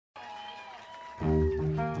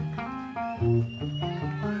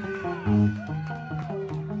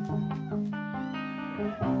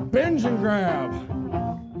binge and grab.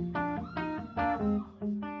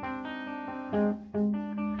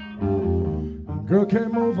 Girl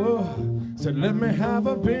came over, said, let me have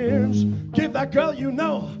a binge. Give that girl, you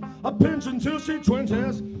know, a binge until she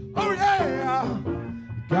twinges. Oh yeah,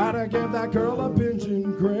 gotta give that girl a binge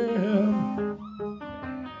and grab.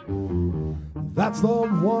 That's the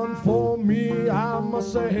one for me, I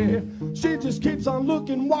must say. She just keeps on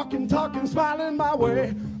looking, walking, talking, smiling my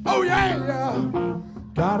way. Oh yeah,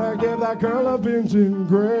 gotta give that girl a binge and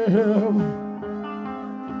grab.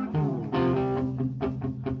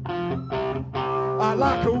 I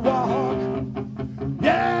like her walk,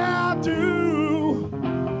 yeah I do.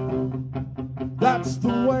 That's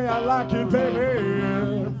the way I like it, baby.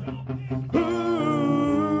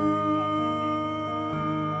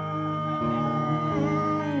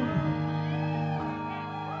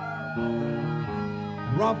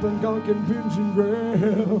 Romp and gunk and binge and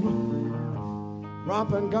grab.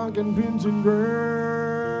 Romp and gunk and binge and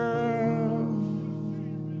grab.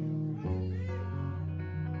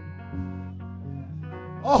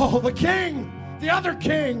 Oh, the king! The other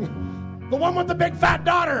king! The one with the big fat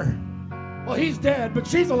daughter! Well, he's dead, but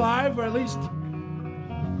she's alive, or at least,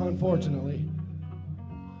 unfortunately.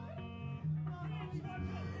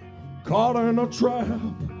 Caught in a trap.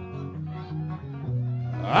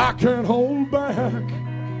 I can't hold back.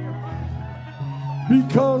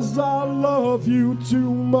 Because I love you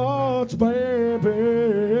too much, baby.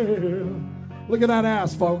 Look at that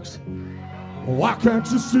ass, folks. Why can't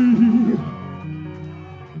you see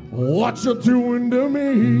what you're doing to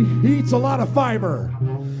me? He eats a lot of fiber.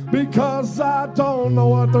 Because I don't know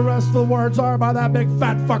what the rest of the words are by that big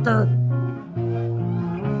fat fucker.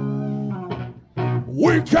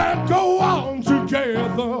 We can't go on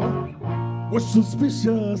together with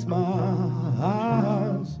suspicious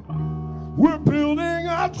minds. We're building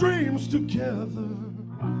our dreams together,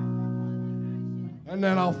 and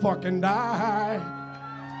then I'll fucking die.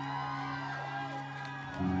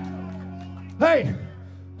 Hey,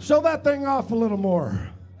 show that thing off a little more.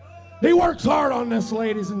 He works hard on this,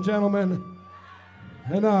 ladies and gentlemen.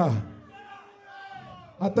 And I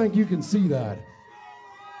think you can see that.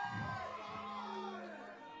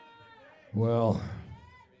 Well,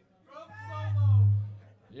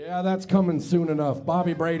 yeah, that's coming soon enough.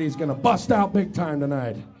 Bobby Brady's gonna bust out big time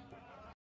tonight.